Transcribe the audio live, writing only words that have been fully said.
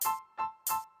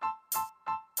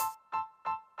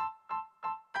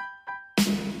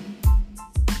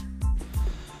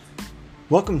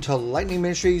Welcome to Lightning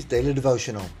Ministries Daily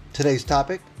Devotional. Today's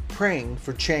topic, praying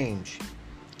for change.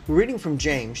 We're reading from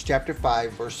James chapter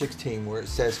 5 verse 16 where it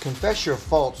says, "Confess your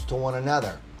faults to one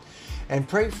another and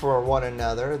pray for one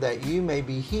another that you may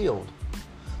be healed.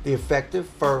 The effective,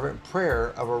 fervent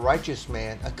prayer of a righteous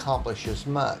man accomplishes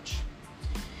much."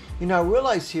 I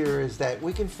realize here is that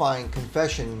we can find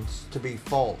confessions to be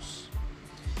false.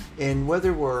 And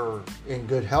whether we're in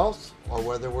good health or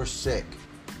whether we're sick,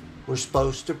 we're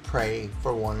supposed to pray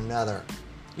for one another.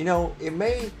 It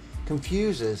may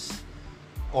confuse us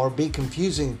or be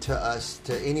confusing to us,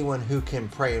 to anyone who can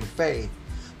pray in faith,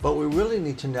 but we really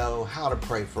need to know how to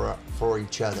pray for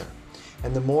each other.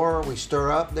 And the more we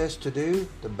stir up this to do,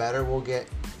 the better we'll get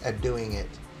at doing it.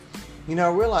 I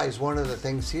realize one of the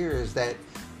things here is that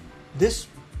this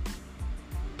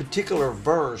particular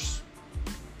verse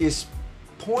is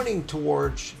pointing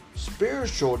towards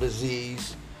spiritual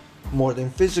disease more than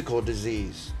physical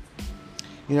disease.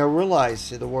 Realize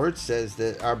the word says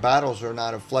that our battles are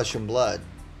not of flesh and blood.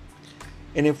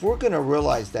 And if we're going to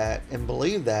realize that and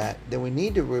believe that, then we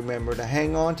need to remember to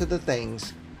hang on to the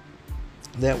things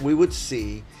that we would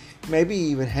see, maybe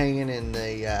even hanging in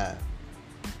the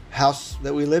house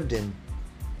that we lived in.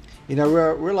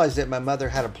 Realize that my mother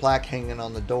had a plaque hanging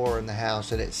on the door in the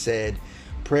house and it said,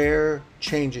 "Prayer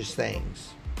changes things."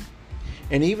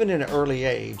 And even in an early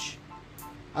age,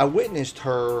 I witnessed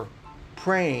her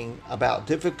praying about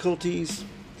difficulties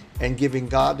and giving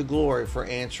God the glory for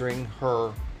answering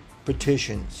her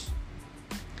petitions.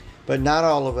 But not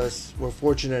all of us were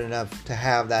fortunate enough to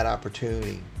have that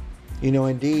opportunity.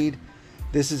 Indeed,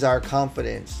 this is our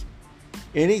confidence.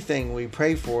 Anything we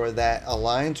pray for that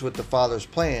aligns with the Father's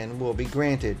plan will be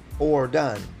granted or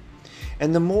done.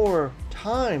 And the more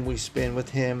time we spend with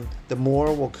Him, the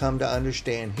more we'll come to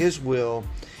understand His will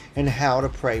and how to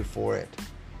pray for it.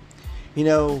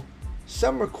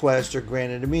 Some requests are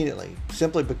granted immediately,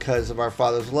 simply because of our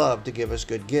Father's love to give us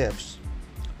good gifts.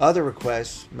 Other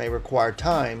requests may require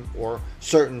time or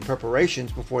certain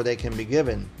preparations before they can be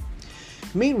given.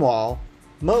 Meanwhile,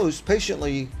 most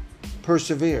patiently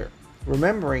persevere,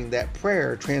 remembering that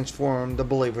prayer transformed the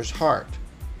believer's heart.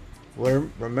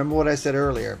 Remember what I said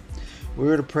earlier.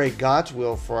 We're to pray God's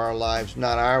will for our lives,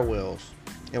 not our wills.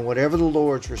 And whatever the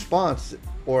Lord's response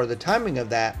or the timing of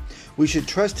that, we should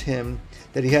trust Him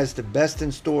that He has the best in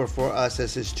store for us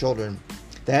as His children.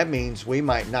 That means we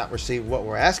might not receive what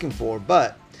we're asking for,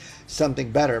 but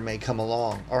something better may come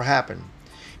along or happen.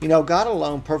 God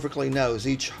alone perfectly knows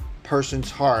each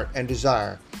person's heart and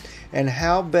desire and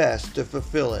how best to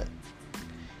fulfill it.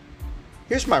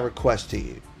 Here's my request to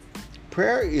you.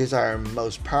 Prayer is our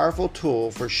most powerful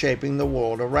tool for shaping the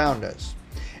world around us,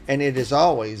 and it is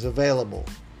always available.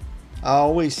 I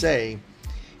always say,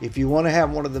 if you want to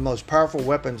have one of the most powerful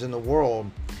weapons in the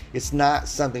world, it's not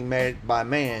something made by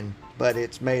man, but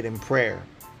it's made in prayer.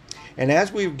 And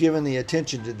as we've given the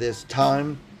attention to this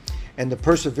time and the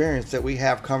perseverance that we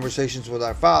have conversations with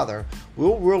our Father,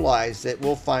 we'll realize that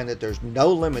we'll find that there's no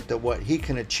limit to what He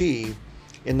can achieve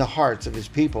in the hearts of His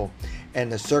people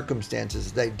and the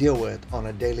circumstances they deal with on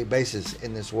a daily basis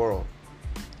in this world.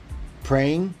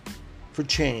 Praying for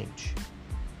change.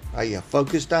 Are you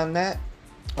focused on that?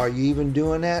 Are you even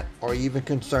doing that? Or are you even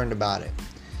concerned about it?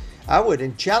 I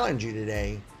would challenge you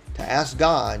today to ask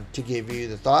God to give you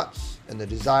the thoughts and the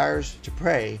desires to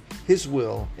pray His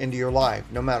will into your life,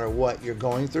 no matter what you're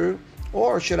going through,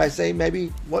 or should I say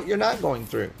maybe what you're not going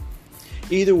through.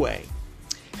 Either way,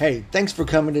 hey, thanks for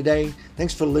coming today.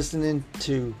 Thanks for listening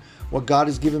to what God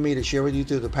has given me to share with you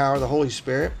through the power of the Holy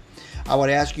Spirit. I would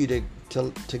ask you to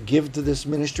give to this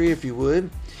ministry if you would.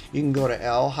 You can go to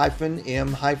l-m-i.org.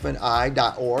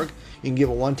 You can give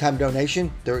a one-time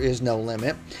donation. There is no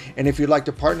limit. And if you'd like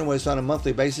to partner with us on a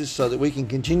monthly basis so that we can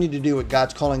continue to do what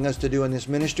God's calling us to do in this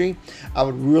ministry, I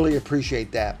would really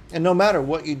appreciate that. And no matter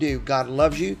what you do, God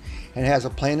loves you and has a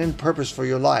plan and purpose for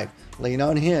your life. Lean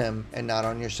on Him and not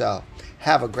on yourself.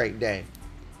 Have a great day.